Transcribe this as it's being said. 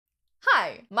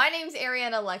Hi, my name's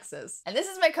Ariana Alexis, and this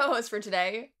is my co-host for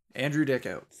today. Andrew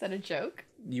Dicko. Is that a joke?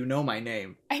 You know my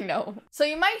name. I know. So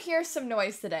you might hear some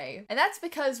noise today, and that's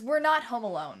because we're not home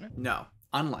alone. No,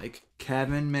 unlike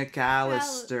Kevin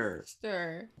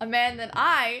McAllister. A man that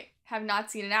I have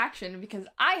not seen in action because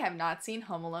I have not seen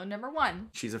Home Alone #1.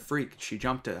 She's a freak. She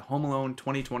jumped to Home Alone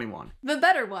 2021. The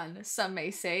better one, some may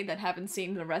say, that haven't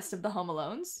seen the rest of the Home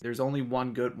Alones. There's only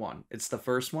one good one. It's the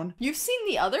first one. You've seen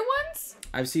the other ones?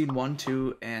 I've seen 1,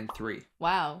 2, and 3.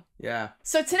 Wow. Yeah.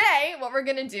 So today, what we're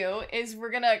gonna do is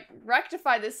we're gonna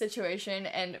rectify this situation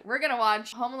and we're gonna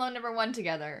watch Home Alone #1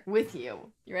 together with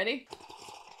you. You ready?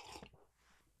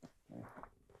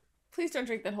 Please don't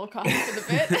drink that whole coffee for the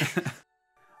bit.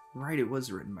 Right, it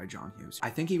was written by John Hughes. I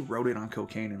think he wrote it on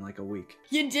cocaine in like a week.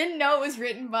 You didn't know it was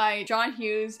written by John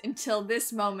Hughes until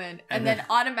this moment, and then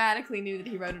automatically knew that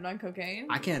he wrote it on cocaine?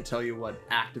 I can't tell you what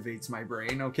activates my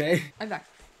brain, okay? I'm back.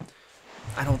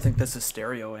 I don't think this is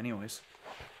stereo anyways.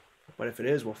 But if it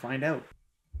is, we'll find out.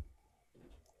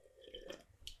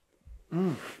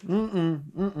 Is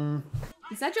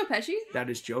that Joe Pesci? That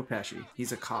is Joe Pesci.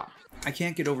 He's a cop. I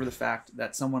can't get over the fact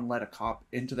that someone let a cop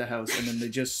into the house and then they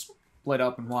just split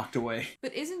up and walked away.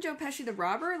 But isn't Joe Pesci the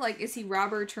robber? Like, is he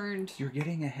robber turned... You're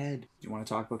getting ahead. Do you want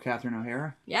to talk about Catherine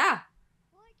O'Hara? Yeah.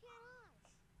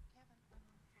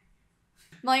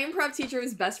 My improv teacher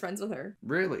was best friends with her.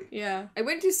 Really? Yeah. I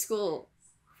went to school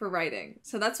for writing,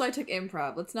 so that's why I took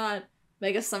improv. Let's not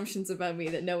make assumptions about me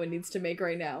that no one needs to make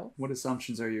right now. What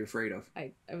assumptions are you afraid of?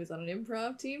 I was on an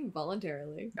improv team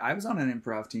voluntarily. I was on an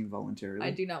improv team voluntarily. I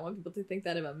do not want people to think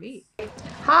that about me.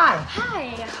 Hi.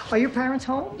 Hi. Are your parents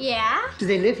home? Yeah? Do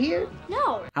they live here?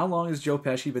 No. How long has Joe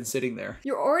Pesci been sitting there?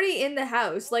 You're already in the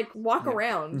house. Like, walk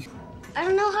around. I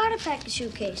don't know how to pack a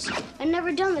suitcase. I've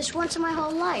never done this once in my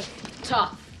whole life.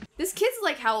 Tough. This kid's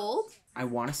like how old? I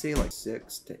want to say like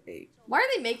 6 to 8. Why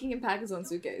are they making him pack his own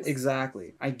suitcase?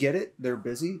 Exactly. I get it. They're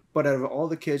busy. But out of all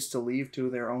the kids to leave to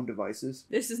their own devices,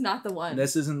 This is not the one.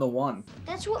 this isn't the one.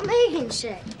 That's what Megan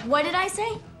said. What did I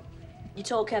say? You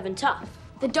told Kevin tough.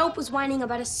 The dope was whining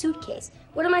about a suitcase.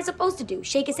 What am I supposed to do?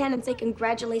 Shake his hand and say,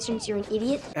 congratulations, you're an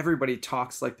idiot? Everybody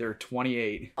talks like they're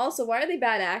 28. Also, why are they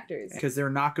bad actors? Because they're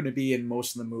not going to be in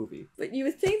most of the movie. But you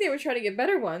would think they would try to get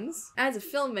better ones. As a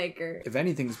filmmaker. If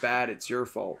anything's bad, it's your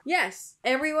fault. Yes.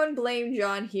 Everyone blame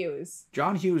John Hughes.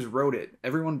 John Hughes wrote it.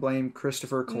 Everyone blamed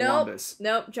Christopher Columbus.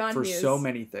 Nope, John for Hughes. so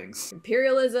many things.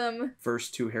 Imperialism.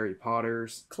 First 2 Harry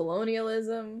Potters.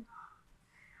 Colonialism.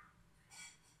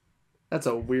 That's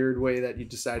a weird way that you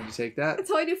decided to take that. That's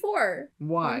how I do 4.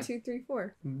 Why? 1, 2, 3,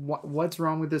 4. What's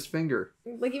wrong with this finger?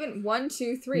 Like even 1,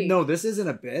 2, 3. No, this isn't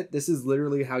a bit. This is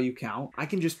literally how you count. I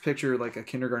can just picture like a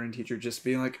kindergarten teacher just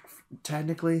being like,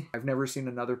 technically, I've never seen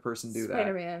another person do that.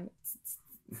 Spider-Man.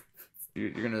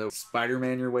 You're gonna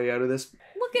Spider-Man your way out of this?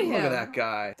 Look at him. Look at that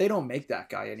guy. They don't make that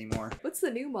guy anymore. What's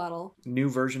the new model? New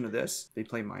version of this, they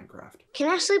play Minecraft. Can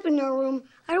I sleep in your room?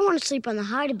 I don't want to sleep on the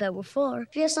hide-a-bed with Fuller.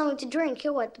 If you have something to drink,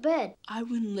 he'll wet the bed. I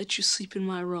wouldn't let you sleep in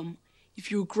my room if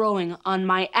you were growing on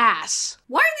my ass.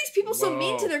 Why are these people so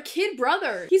mean Whoa. to their kid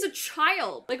brother? He's a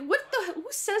child. Like, what the... Who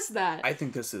says that? I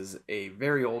think this is a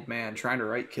very old man trying to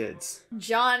write kids.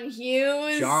 John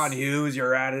Hughes. John Hughes,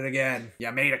 you're at it again.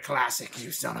 You made a classic,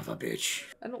 you son of a bitch.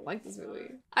 I don't like this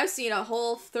movie. I've seen a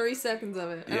whole 30 seconds of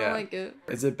it. I don't like it.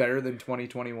 Is it better than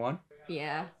 2021?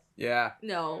 Yeah. Yeah.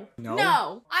 No. No?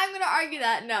 No! I'm gonna argue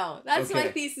that no. That's my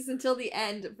Okay. thesis until the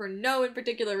end for no in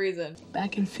particular reason.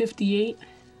 Back in 58,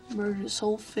 murdered his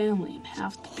whole family and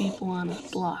half the people on the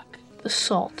block. The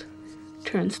salt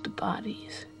turns the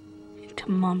bodies into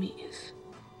mummies.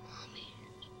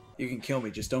 You can kill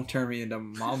me, just don't turn me into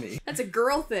mommy. That's a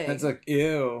girl thing. That's like,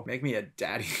 ew. Make me a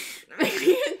daddy.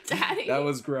 Maybe a daddy. That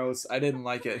was gross. I didn't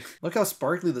like it. Look how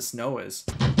sparkly the snow is.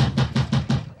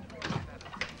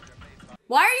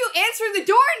 Why are you answering the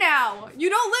door now? You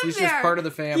don't live He's there. just part of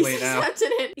the family He's now. accepted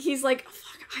it. He's like,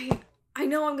 fuck, I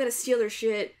know I'm gonna steal their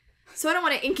shit. So I don't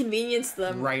want to inconvenience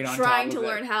them Right on trying top to of it.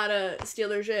 learn how to steal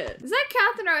their shit. Is that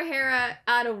Catherine O'Hara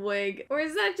out of wig? Or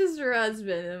is that just her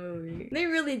husband in the movie? They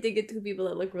really did get two people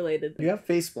that look related. You have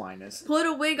face blindness. Put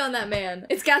a wig on that man.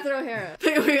 It's Catherine O'Hara.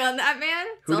 Put a wig on that man.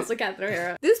 It's Who also Catherine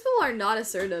O'Hara. These people are not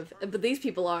assertive, but these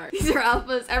people are. These are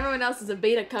alphas. Everyone else is a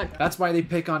beta cuck. That's why they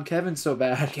pick on Kevin so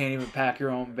bad. Can't even pack your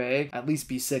own bag. At least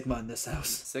be Sigma in this house.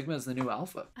 Sigma is the new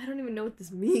alpha. I don't even know what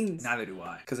this means. Neither do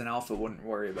I. Because an alpha wouldn't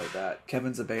worry about that.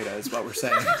 Kevin's a beta is what we're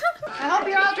saying. I hope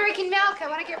you're all drinking milk. I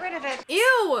want to get rid of it.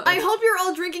 Ew! I hope you're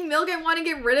all drinking milk and want to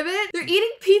get rid of it. They're eating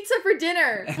pizza for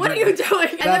dinner. What are you doing?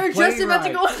 And they were just plane about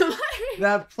to ride. go on the plane.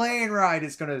 That plane ride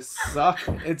is gonna suck.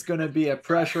 It's gonna be a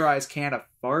pressurized can of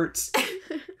farts.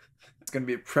 It's It's gonna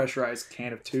be a pressurized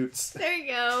can of toots. There you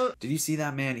go. Did you see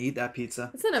that man eat that pizza?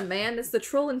 It's not a man, it's the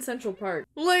troll in Central Park.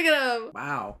 Look at him.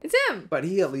 Wow. It's him. But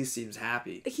he at least seems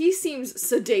happy. He seems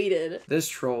sedated. This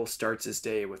troll starts his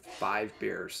day with 5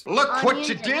 beers. Look what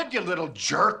you did, you little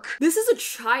jerk. This is a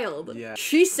child. Yeah.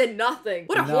 She said nothing.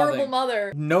 What a horrible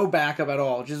mother. No backup at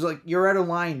all. Just like, you're out of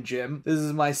line, Jim. This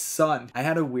is my son. I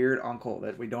had a weird uncle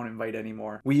that we don't invite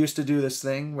anymore. We used to do this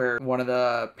thing where one of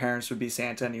the parents would be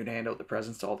Santa and you'd hand out the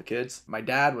presents to all the kids. My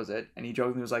dad was it, and he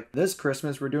jokingly was like, this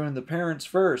Christmas we're doing the parents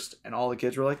first. And all the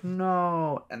kids were like,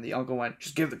 no. And the uncle went,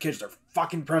 just give the kids their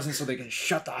fucking presents so they can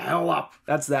shut the hell up.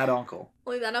 That's that uncle.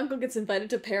 Only that uncle gets invited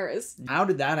to Paris. How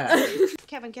did that happen?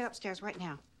 Kevin, get upstairs right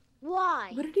now.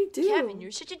 Why? What did he do? Kevin,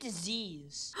 you're such a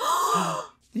disease.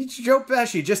 It's Joe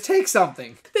Pesci. Just take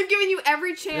something. They've given you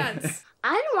every chance.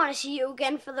 I don't want to see you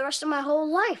again for the rest of my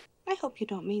whole life. I hope you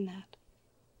don't mean that.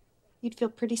 You'd feel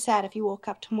pretty sad if you woke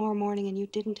up tomorrow morning and you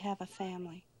didn't have a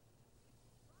family.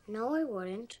 No, I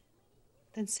wouldn't.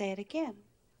 Then say it again.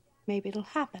 Maybe it'll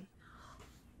happen.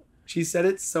 She said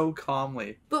it so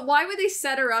calmly. But why would they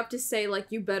set her up to say, like,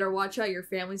 you better watch out, your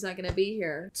family's not gonna be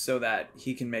here? So that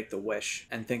he can make the wish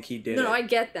and think he did No, it. I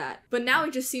get that. But now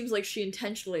it just seems like she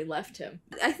intentionally left him.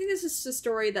 I think this is a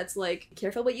story that's like,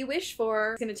 careful what you wish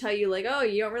for. It's gonna tell you, like, oh,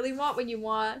 you don't really want what you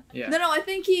want. Yeah. No, I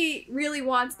think he really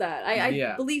wants that.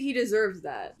 I believe he deserves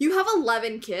that. You have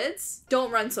 11 kids?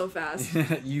 Don't run so fast.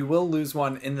 You will lose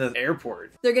one in the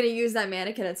airport. They're gonna use that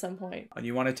mannequin at some point. And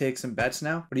you want to take some bets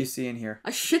now? What do you see in here?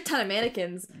 A shit ton of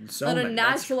mannequins. So An many.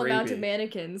 unnatural That's amount of creepy.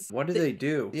 mannequins. What do they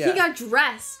do? He got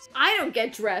dressed. I don't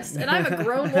get dressed, and I'm a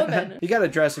grown woman. You gotta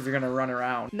dress if you're gonna run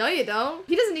around. No, you don't.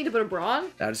 He doesn't need to put a bra on.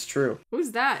 That is true.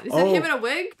 Who's that? Is that him in a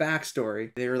wig?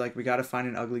 Backstory. They were like, we gotta find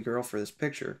an ugly girl for this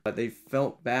picture. But they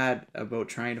felt bad about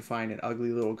trying to find an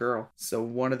ugly little girl. So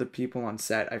one of the people on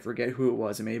set, I forget who it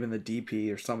was, it may have been the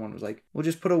DP or someone, was like, we'll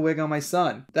just put a wig on my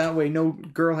son. That way no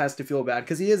girl has to feel bad,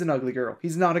 because he is an ugly girl.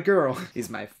 He's not a girl. He's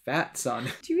my fat son.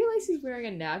 Do you realize he's wearing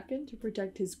a napkin to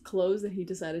protect his clothes that he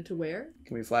decided to wear?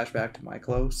 Can we flash back to my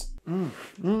clothes? Where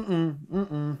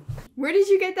did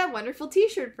you get that wonderful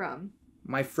t-shirt from?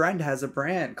 My friend has a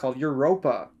brand called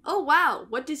Europa. Oh wow,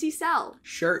 what does he sell?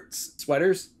 Shirts,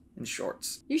 sweaters, and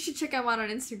shorts. You should check him out on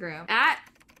Instagram at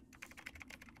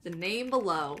the name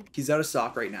below. He's out of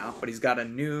stock right now, but he's got a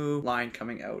new line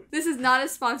coming out. This is not a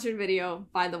sponsored video,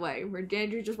 by the way, where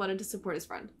Andrew just wanted to support his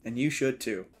friend. And you should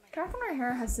too. Her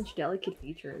hair has such delicate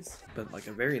features. But like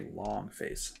a very long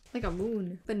face. Like a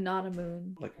moon, but not a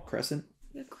moon. Like a crescent.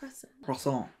 Like a crescent.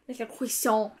 Croissant. Like a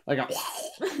croissant. Like a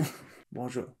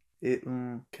Bonjour. Et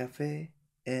un café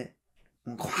et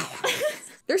un croissant.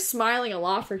 They're smiling a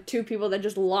lot for two people that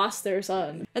just lost their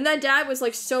son. And that dad was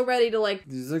like so ready to like...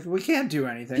 He's like, we can't do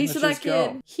anything. Piece of Let's that just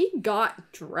kid. go. He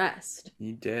got dressed.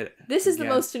 He did. This is the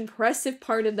Again. most impressive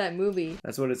part of that movie.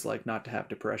 That's what it's like not to have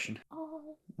depression. Oh.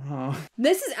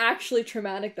 This is actually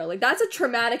traumatic though. Like that's a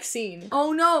traumatic scene.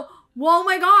 Oh no. Whoa, oh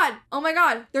my god. Oh my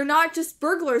god. They're not just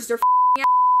burglars. They're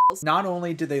assholes. Not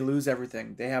only did they lose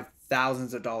everything, they have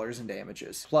thousands of dollars in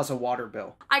damages, plus a water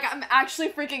bill. I'm actually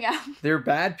freaking out. They're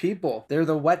bad people. They're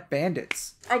the wet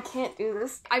bandits. I can't do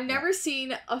this. I've never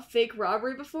seen a fake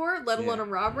robbery before, let alone a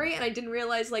robbery, and I didn't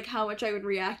realize like how much I would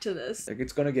react to this. Like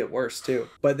it's gonna get worse too.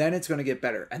 But then it's gonna get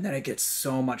better, and then it gets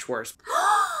so much worse.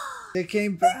 They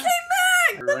came back. They came back!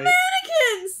 The Right.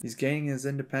 mannequins! He's gaining his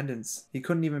independence. He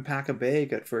couldn't even pack a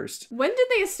bag at first. When did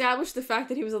they establish the fact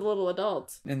that he was a little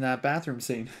adult? In that bathroom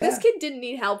scene. This kid didn't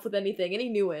need help with anything, and he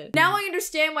knew it. Now I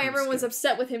understand why everyone was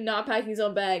upset with him not packing his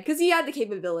own bag, because he had the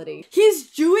capability. He's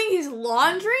doing his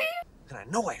laundry? And I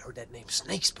know I heard that name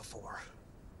Snakes before.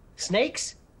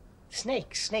 Snakes?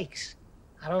 Snakes.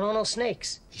 I don't know no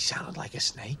snakes. He sounded like a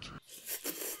snake.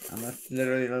 I'm a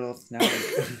literally little snake.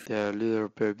 They're a little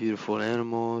very beautiful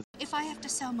animal. If I have to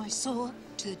sell my soul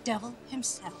to the devil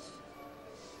himself,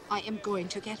 I am going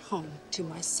to get home to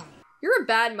my son. You're a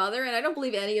bad mother, and I don't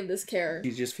believe any of this care.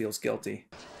 He just feels guilty.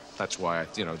 That's why I,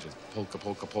 just polka,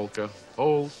 polka, polka,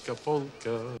 polka,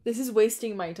 polka. This is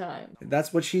wasting my time.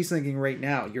 That's what she's thinking right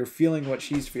now. You're feeling what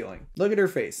she's feeling. Look at her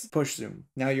face. Push zoom.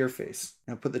 Now your face.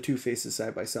 Now put the two faces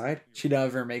side by side. She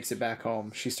never makes it back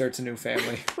home. She starts a new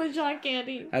family. With John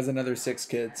Candy. Has another 6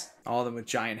 kids. All of them with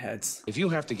giant heads. If you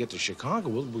have to get to Chicago,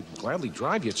 we'll gladly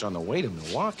drive you. It's on the way to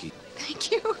Milwaukee. Thank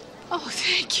you. Oh,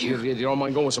 thank you. You don't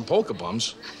mind going with some polka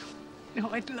bums? No,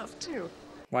 I'd love to.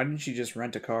 Why didn't she just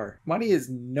rent a car? Money is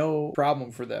no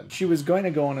problem for them. She was going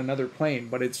to go on another plane,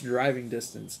 but it's driving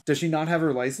distance. Does she not have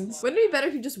her license? Wouldn't it be better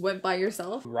if you just went by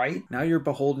yourself? Right? Now you're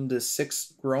beholden to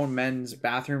 6 grown men's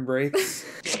bathroom breaks.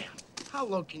 Damn. How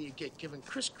low can you get giving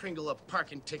Kris Kringle a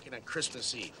parking ticket on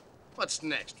Christmas Eve? What's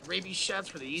next? Rabies shots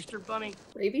for the Easter Bunny?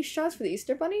 Rabies shots for the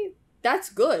Easter Bunny? That's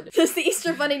good. Does the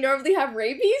Easter Bunny normally have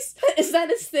rabies? Is that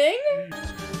his thing?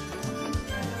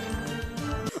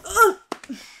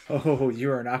 Oh,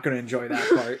 you are not going to enjoy that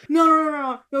part.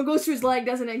 No, it goes through his leg,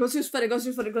 doesn't it? It goes through his foot, it goes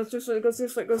through his foot, it goes through his foot, it goes through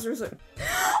his foot, it goes through his foot.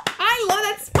 I love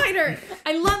that spider!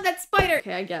 I love that spider!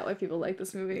 Okay, I get why people like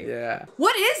this movie. Yeah.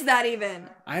 What is that even?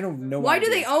 I don't know. Why do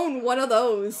they own one of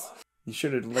those? You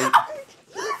should have laid...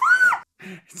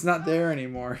 It's not there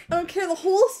anymore. I don't care, the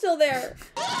hole's still there.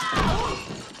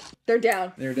 They're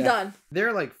down. They're down. Done.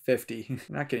 They're like 50.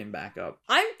 Not getting back up.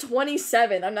 I'm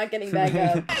 27. I'm not getting back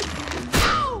up.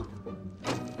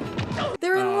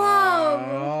 They're in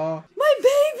love. My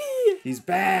baby. He's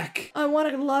back. I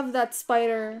want to love that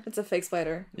spider. It's a fake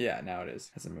spider. Yeah, now it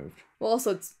is. Hasn't moved. Well,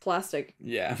 also it's plastic.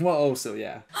 Yeah. Well, also,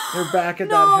 yeah. They're back at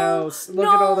that house. Look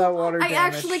at all that water damage. I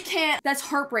actually can't. That's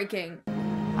heartbreaking.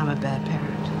 I'm a bad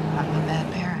parent. I'm a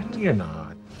bad parent. You're not.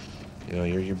 You know,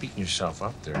 you're beating yourself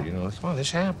up there. You know, come on,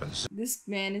 this happens. This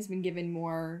man has been given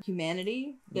more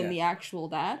humanity than the actual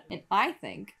dad, and I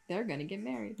think they're gonna get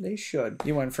married. They should.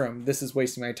 You went from this is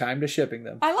wasting my time to shipping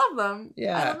them. I love them.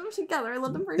 Yeah. I love them together. I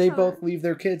love them for each They other. both leave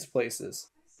their kids places.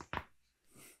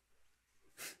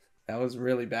 That was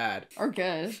really bad. Or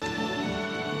good.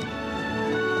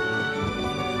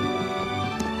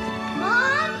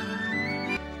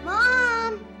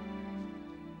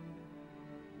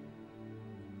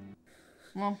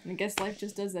 Well, I guess life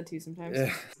just does that to you sometimes.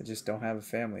 I just don't have a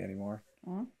family anymore.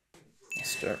 Huh?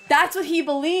 Esther. That's what he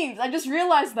believes. I just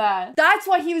realized that. That's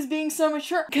why he was being so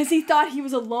mature. Because he thought he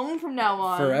was alone from now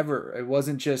on. Forever. It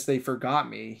wasn't just they forgot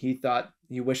me. He thought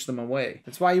you wished them away.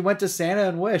 That's why he went to Santa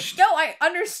and wished. No, I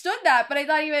understood that, but I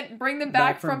thought he meant bring them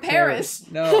back from Paris.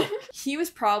 No. He was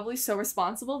probably so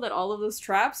responsible that all of those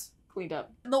traps cleaned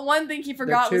up. The one thing he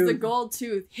forgot was the gold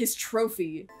tooth, his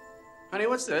trophy. Honey,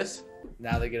 what's this?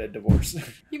 Now they get a divorce.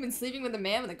 You've been sleeping with a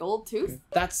man with a gold tooth?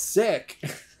 That's sick.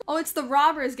 Oh, it's the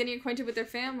robbers getting acquainted with their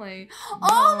family. No.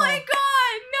 Oh my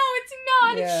god! No, it's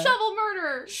not! Yeah. It's shovel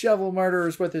murder! Shovel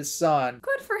murderers with his son.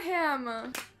 Good for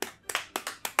him.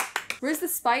 Where's the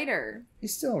spider?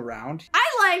 He's still around. I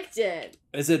liked it!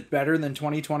 Is it better than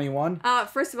 2021?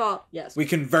 First of all, yes. We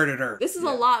converted her. This is a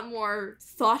lot more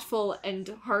thoughtful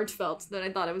and heartfelt than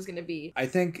I thought it was gonna be. I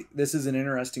think this is an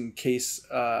interesting case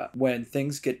when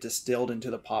things get distilled into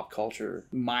the pop culture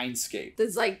mindscape. The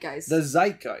zeitgeist. The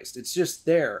zeitgeist. It's just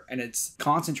there and it's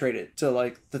concentrated to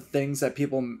like the things that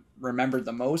people remembered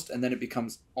the most, and then it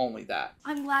becomes only that.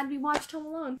 I'm glad we watched Home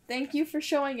Alone. Thank you for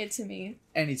showing it to me.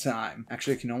 Anytime.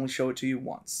 Actually, I can only show it to you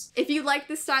once. If you like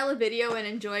this style of video and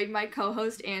enjoyed my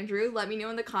co-host Andrew, let me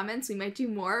know in the comments. We might do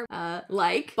more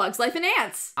like Bugs Life and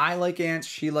Ants. I like ants.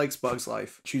 She likes Bugs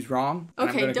Life. She's wrong.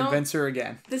 Okay, I'm going to convince her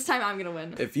again. This time I'm going to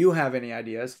win. If you have any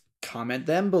ideas, comment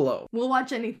them below. We'll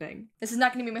watch anything. This is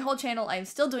not going to be my whole channel. I'm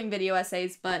still doing video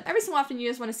essays, but every so often you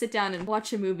just want to sit down and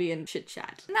watch a movie and chit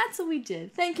chat. And that's what we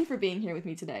did. Thank you for being here with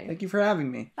me today. Thank you for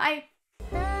having me. Bye.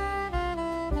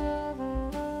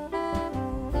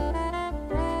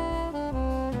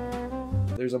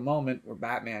 There's a moment where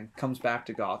Batman comes back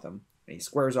to Gotham and he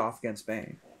squares off against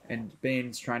Bane. And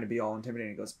Bane's trying to be all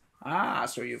intimidating. He goes, "Ah,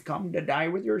 so you've come to die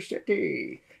with your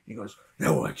city." He goes,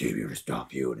 "No, I came here to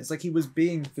stop you." And it's like he was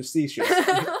being facetious.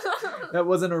 That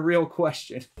wasn't a real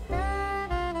question.